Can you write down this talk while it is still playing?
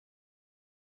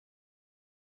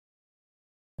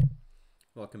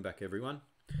Welcome back everyone.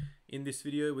 In this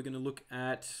video we're going to look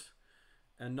at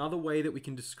another way that we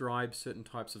can describe certain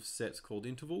types of sets called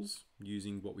intervals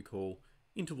using what we call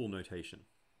interval notation.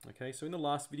 Okay, so in the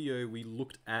last video we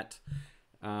looked at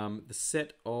the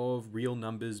set of real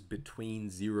numbers between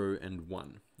 0 and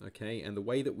 1. Okay, and the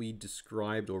way that we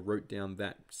described or wrote down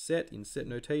that set in set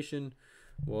notation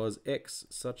was x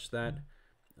such that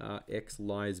x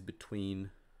lies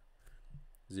between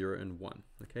 0 and 1.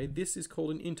 Okay, this is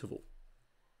called an interval.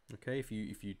 Okay, if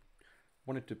you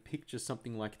wanted to picture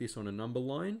something like this on a number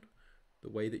line, the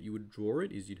way that you would draw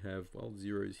it is you'd have, well,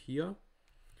 zeros here,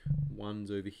 ones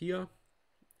over here,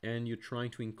 and you're trying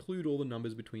to include all the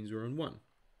numbers between 0 and 1.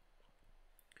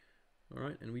 All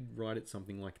right, and we'd write it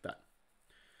something like that.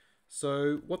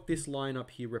 So what this line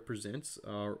up here represents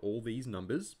are all these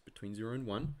numbers between 0 and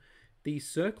 1. These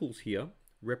circles here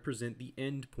represent the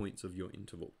end points of your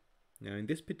interval. Now in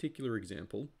this particular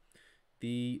example,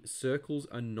 the circles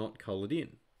are not colored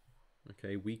in.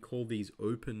 Okay, we call these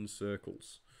open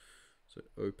circles. So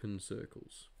open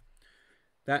circles.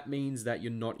 That means that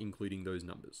you're not including those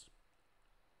numbers.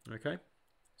 Okay,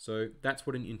 so that's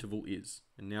what an interval is.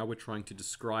 And now we're trying to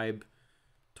describe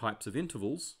types of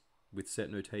intervals with set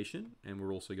notation, and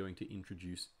we're also going to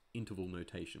introduce interval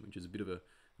notation, which is a bit of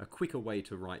a quicker way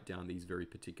to write down these very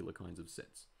particular kinds of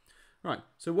sets. All right,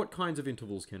 so what kinds of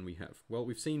intervals can we have? Well,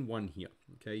 we've seen one here.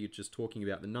 Okay, you're just talking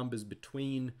about the numbers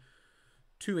between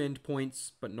two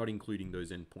endpoints, but not including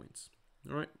those endpoints.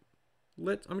 All right,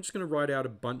 I'm just going to write out a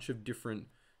bunch of different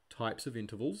types of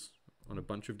intervals on a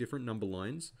bunch of different number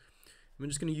lines. I'm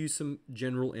just going to use some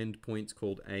general endpoints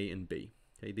called A and B.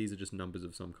 Okay, these are just numbers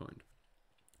of some kind.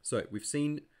 So we've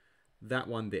seen that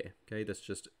one there. Okay, that's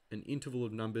just an interval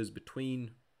of numbers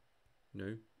between,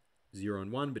 0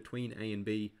 and 1, between A and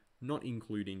B, not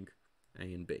including A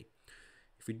and B.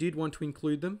 If we did want to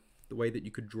include them, the way that you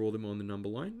could draw them on the number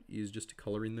line is just to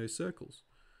color in those circles.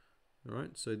 All right,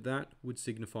 so that would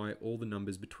signify all the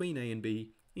numbers between A and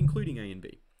B, including A and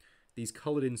B. These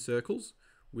colored in circles,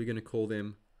 we're going to call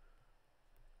them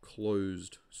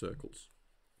closed circles.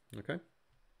 Okay.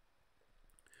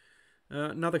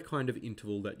 Another kind of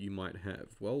interval that you might have.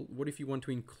 Well, what if you want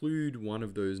to include one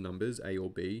of those numbers, A or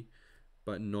B,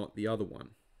 but not the other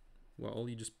one? Well,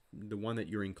 the one that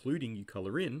you're including, you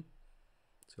color in.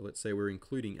 So let's say we're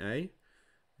including A,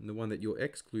 and the one that you're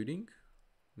excluding,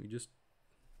 we just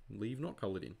leave not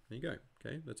colored in. There you go.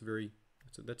 Okay,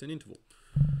 that's an interval.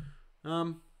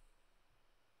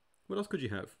 What else could you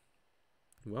have?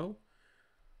 Well,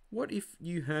 what if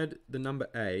you had the number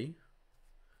A,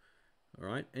 all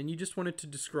right, and you just wanted to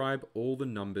describe all the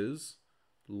numbers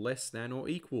less than or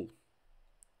equal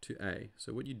to A?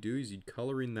 So what you'd do is you'd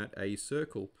color in that A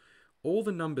circle. All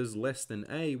the numbers less than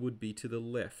A would be to the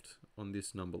left on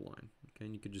this number line. Okay,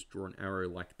 and you could just draw an arrow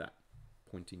like that,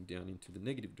 pointing down into the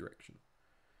negative direction.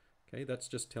 Okay, that's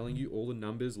just telling you all the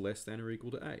numbers less than or equal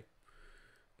to A.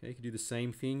 Okay, you could do the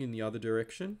same thing in the other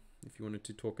direction. If you wanted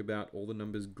to talk about all the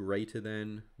numbers greater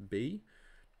than B.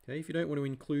 Okay, if you don't want to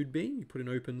include B, you put an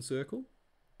open circle,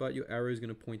 but your arrow is going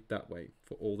to point that way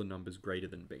for all the numbers greater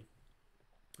than B.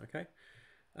 Okay,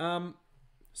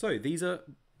 so these are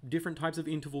different types of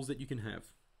intervals that you can have.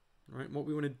 All right, what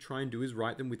we want to try and do is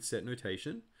write them with set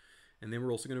notation, and then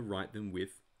we're also going to write them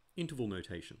with interval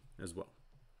notation as well.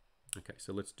 Okay,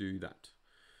 so let's do that.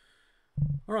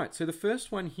 All right, so the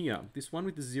first one here, this one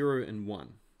with the 0 and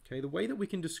 1. Okay, the way that we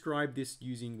can describe this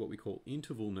using what we call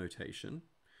interval notation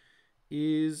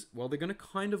is, well, they're going to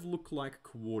kind of look like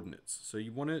coordinates. So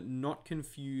you want to not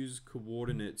confuse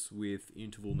coordinates with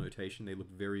interval notation. They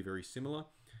look very, very similar.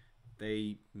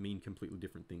 They mean completely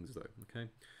different things though,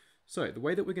 okay? So the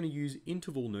way that we're going to use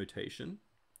interval notation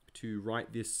to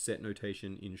write this set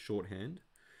notation in shorthand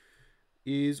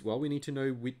is, well, we need to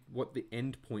know what the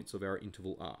endpoints of our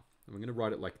interval are. And we're going to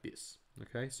write it like this,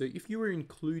 okay? So if you were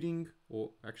including,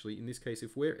 or actually in this case,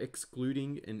 if we're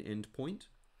excluding an endpoint,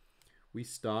 we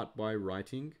start by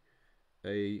writing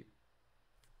a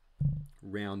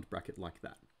round bracket like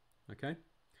that, okay?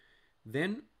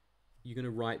 Then you're going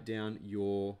to write down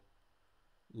your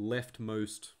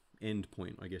leftmost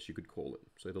endpoint, I guess you could call it.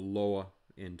 So the lower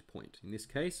endpoint. In this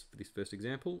case, for this first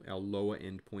example, our lower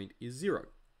endpoint is 0.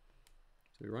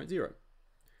 So we write 0.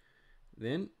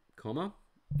 Then, comma,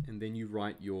 and then you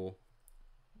write your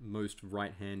most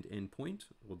right-hand endpoint,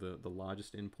 or the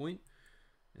largest endpoint,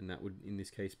 and that would, in this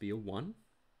case, be a 1.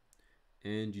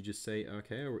 And you just say,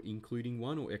 okay, we're including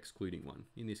 1 or excluding 1.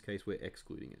 In this case, we're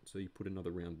excluding it. So you put another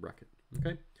round bracket,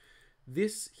 okay?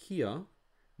 This here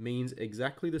means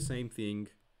exactly the same thing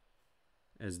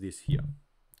as this here,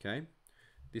 okay?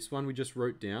 This one we just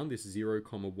wrote down, this 0,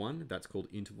 1, that's called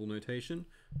interval notation.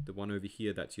 The one over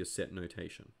here, that's your set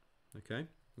notation. Okay,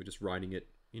 we're just writing it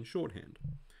in shorthand.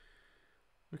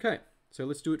 Okay, so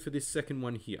let's do it for this second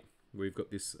one here. We've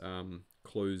got this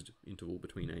closed interval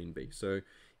between A and B. So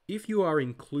if you are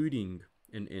including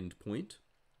an endpoint,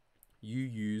 you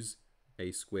use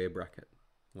a square bracket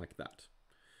like that.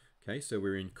 Okay, so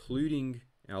we're including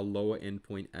our lower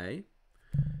endpoint A.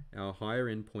 Our higher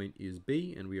endpoint is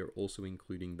B, and we are also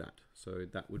including that. So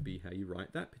that would be how you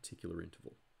write that particular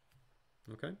interval.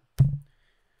 Okay?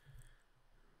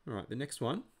 All right, the next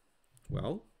one.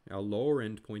 Well, our lower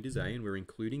endpoint is A, and we're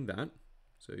including that.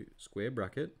 So square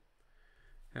bracket.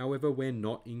 However, we're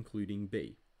not including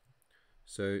B.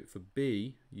 So for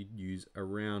B, you'd use a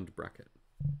round bracket.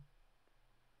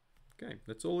 Okay,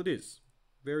 that's all it is.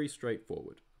 Very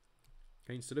straightforward.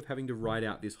 Okay, instead of having to write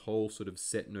out this whole sort of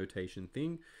set notation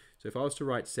thing. So if I was to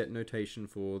write set notation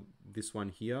for this one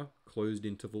here, closed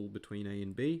interval between A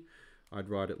and B, I'd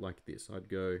write it like this. I'd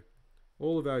go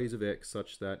all the values of x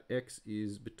such that x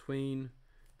is between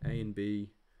A and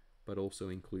B, but also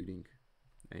including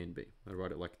A and B. I'd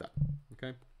write it like that,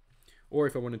 okay? Or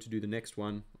if I wanted to do the next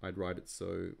one, I'd write it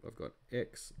so I've got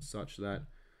x such that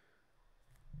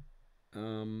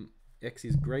x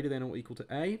is greater than or equal to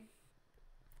A,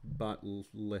 but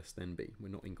less than B. We're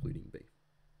not including B.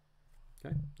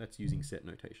 Okay, that's using set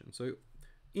notation. So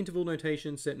interval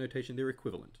notation, set notation, they're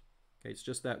equivalent. Okay, it's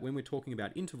just that when we're talking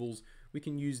about intervals, we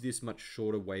can use this much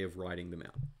shorter way of writing them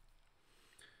out.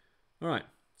 All right,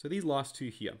 so these last two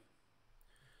here.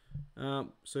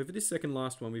 So for this second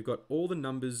last one, we've got all the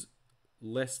numbers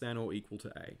less than or equal to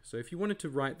A. So if you wanted to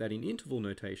write that in interval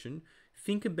notation,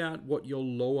 think about what your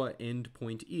lower end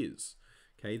point is.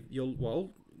 Okay,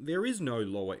 well, there is no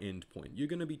lower end point. You're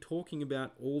going to be talking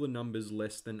about all the numbers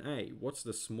less than A. What's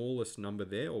the smallest number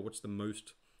there, or what's the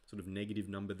most sort of negative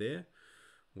number there?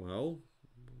 Well,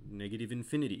 negative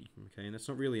infinity. Okay, and that's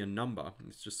not really a number.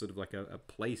 It's just sort of like a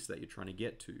place that you're trying to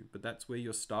get to, but that's where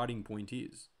your starting point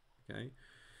is. Okay.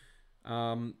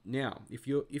 Now, if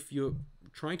you're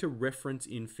trying to reference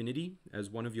infinity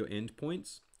as one of your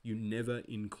endpoints, you never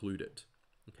include it.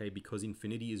 Okay, because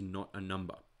infinity is not a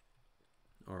number.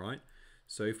 All right.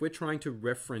 So if we're trying to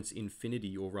reference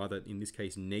infinity, or rather in this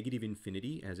case negative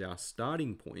infinity, as our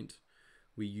starting point,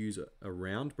 we use a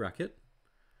round bracket.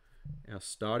 Our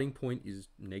starting point is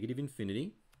negative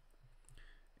infinity,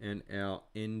 and our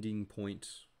ending point,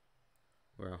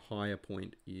 or our higher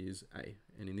point, is A.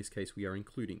 And in this case, we are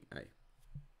including A.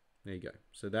 There you go.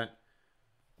 So that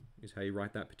is how you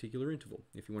write that particular interval.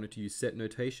 If you wanted to use set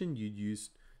notation, you'd use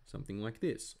something like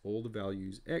this. All the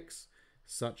values x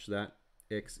such that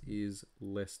x is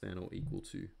less than or equal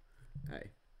to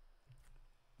A.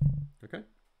 Okay.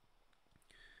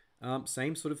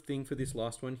 Same sort of thing for this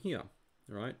last one here.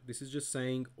 All right. This is just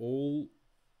saying all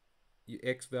your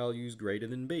x values greater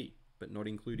than B, but not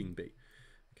including B.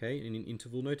 Okay. And in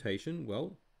interval notation,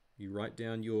 well, you write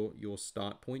down your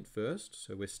start point first.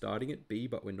 So we're starting at B,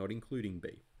 but we're not including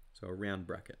B. So a round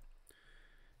bracket.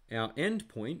 Our end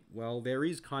point, well, there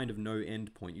is kind of no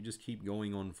end point. You just keep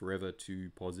going on forever to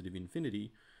positive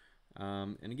infinity.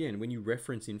 And again, when you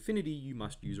reference infinity, you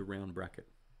must use a round bracket.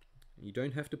 You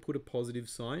don't have to put a positive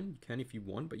sign. You can if you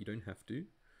want, but you don't have to. You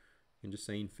can just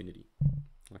say infinity,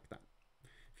 like that.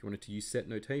 If you wanted to use set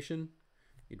notation,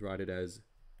 you'd write it as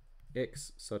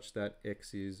x such that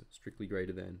x is strictly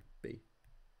greater than B.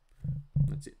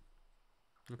 That's it.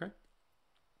 Okay?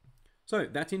 So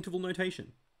that's interval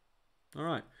notation. All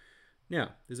right.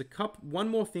 Now, there's one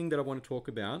more thing that I want to talk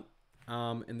about,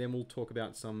 and then we'll talk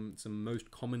about some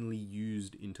most commonly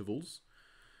used intervals.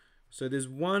 So there's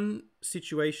one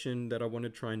situation that I want to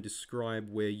try and describe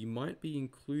where you might be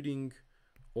including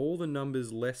all the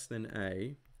numbers less than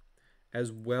A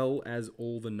as well as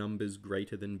all the numbers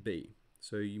greater than B.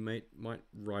 So you might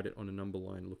write it on a number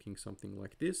line looking something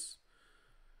like this.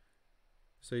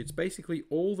 So it's basically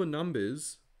all the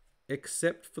numbers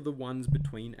except for the ones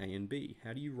between A and B.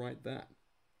 How do you write that?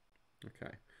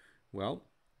 Okay, well,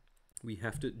 we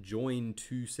have to join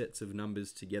two sets of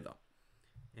numbers together.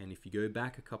 And if you go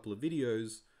back a couple of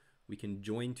videos, we can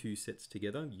join two sets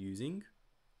together using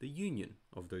the union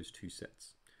of those two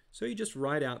sets. So you just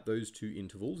write out those two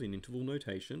intervals in interval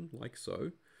notation, like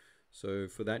so. So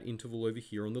for that interval over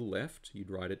here on the left, you'd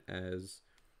write it as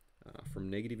from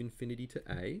negative infinity to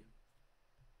A,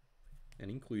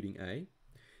 and including A.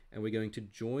 And we're going to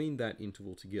join that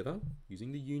interval together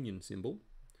using the union symbol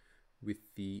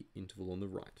with the interval on the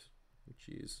right, which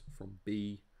is from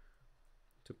B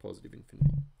to positive infinity.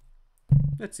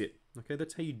 That's it. Okay,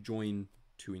 that's how you join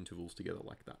two intervals together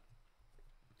like that.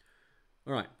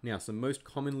 All right, now some most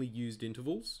commonly used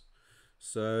intervals.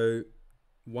 So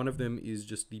one of them is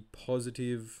just the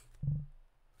positive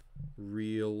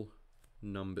real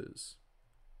numbers.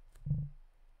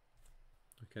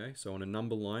 Okay, so on a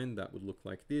number line, that would look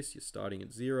like this. You're starting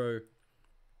at 0,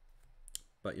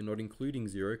 but you're not including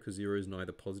 0 because 0 is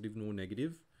neither positive nor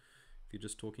negative. If you're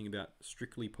just talking about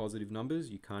strictly positive numbers,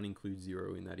 you can't include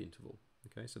 0 in that interval.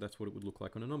 Okay, so that's what it would look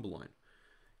like on a number line.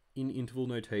 In interval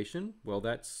notation, well,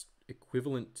 that's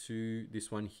equivalent to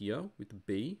this one here with the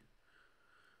b,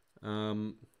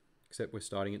 except we're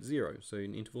starting at 0. So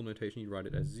in interval notation, you write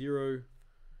it as 0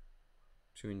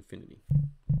 to infinity,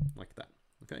 like that.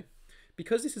 Okay,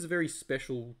 because this is a very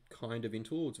special kind of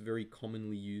interval, it's a very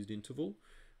commonly used interval,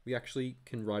 we actually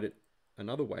can write it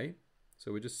another way.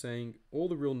 So we're just saying all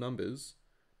the real numbers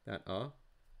that are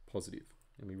positive,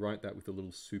 and we write that with a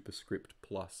little superscript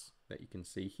plus that you can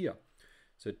see here.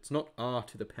 So it's not r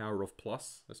to the power of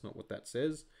plus, that's not what that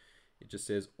says. It just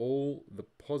says all the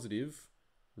positive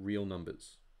real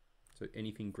numbers, so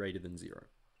anything greater than 0.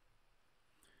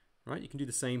 Right, you can do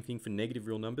the same thing for negative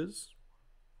real numbers.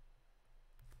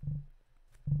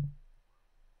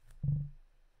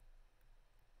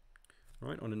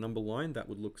 Right, on a number line, that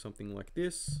would look something like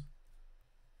this.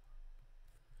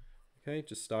 Okay,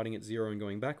 just starting at 0 and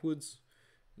going backwards.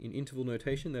 In interval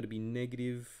notation, that'd be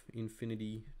negative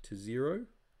infinity to 0,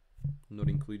 not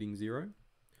including 0.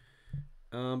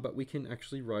 But we can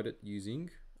actually write it using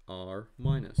r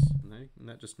minus, okay? And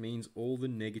that just means all the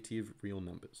negative real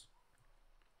numbers.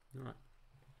 All right,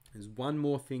 there's one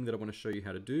more thing that I want to show you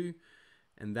how to do,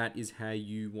 and that is how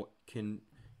you can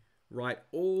write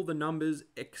all the numbers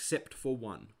except for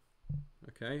one.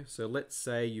 Okay, so let's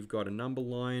say you've got a number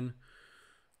line,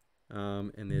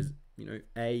 and there's, you know,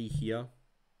 a here.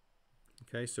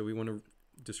 Okay, so we want to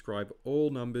describe all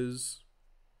numbers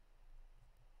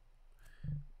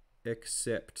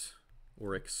except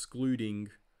or excluding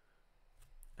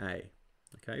a.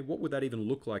 Okay, what would that even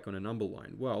look like on a number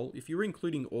line? Well, if you're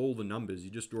including all the numbers, you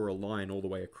just draw a line all the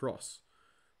way across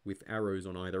with arrows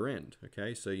on either end.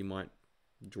 Okay, so you might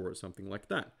draw it something like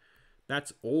that.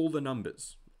 That's all the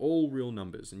numbers, all real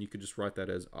numbers, and you could just write that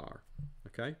as r.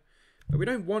 Okay, but we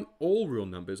don't want all real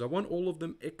numbers. I want all of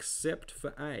them except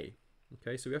for a.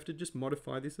 Okay, so we have to just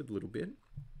modify this a little bit.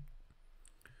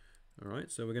 All right,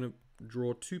 so we're going to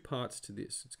draw two parts to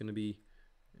this. It's going to be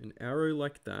an arrow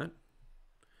like that,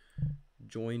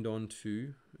 joined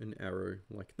onto an arrow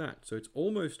like that. So it's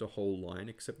almost a whole line,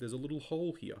 except there's a little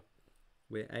hole here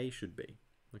where a should be.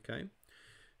 Okay,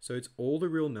 so it's all the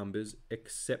real numbers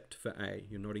except for a.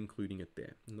 You're not including it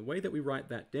there. And the way that we write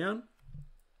that down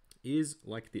is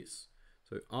like this.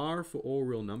 So r for all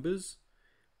real numbers,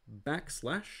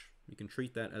 backslash, you can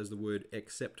treat that as the word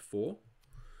except for,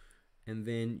 and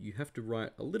then you have to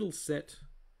write a little set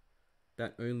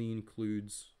that only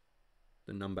includes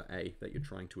the number a that you're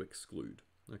trying to exclude.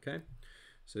 Okay,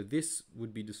 so this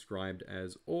would be described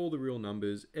as all the real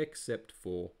numbers except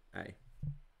for a.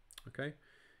 Okay,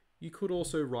 you could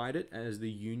also write it as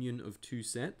the union of two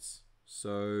sets.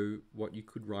 So what you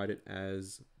could write it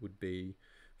as would be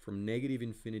from negative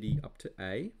infinity up to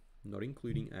a, not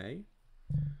including a,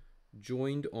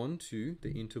 joined onto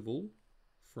the interval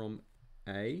from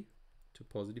a to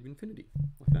positive infinity,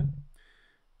 like that.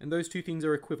 And those two things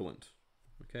are equivalent.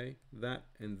 Okay, that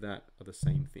and that are the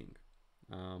same thing.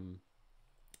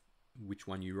 Which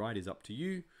one you write is up to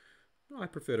you. I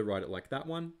prefer to write it like that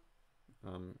one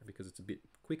because it's a bit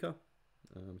quicker.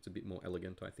 It's a bit more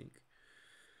elegant, I think.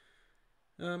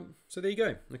 So there you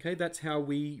go. Okay, that's how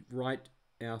we write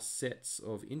our sets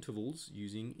of intervals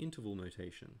using interval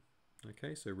notation.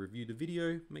 Okay, so review the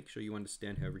video, make sure you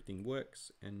understand how everything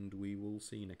works, and we will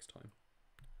see you next time.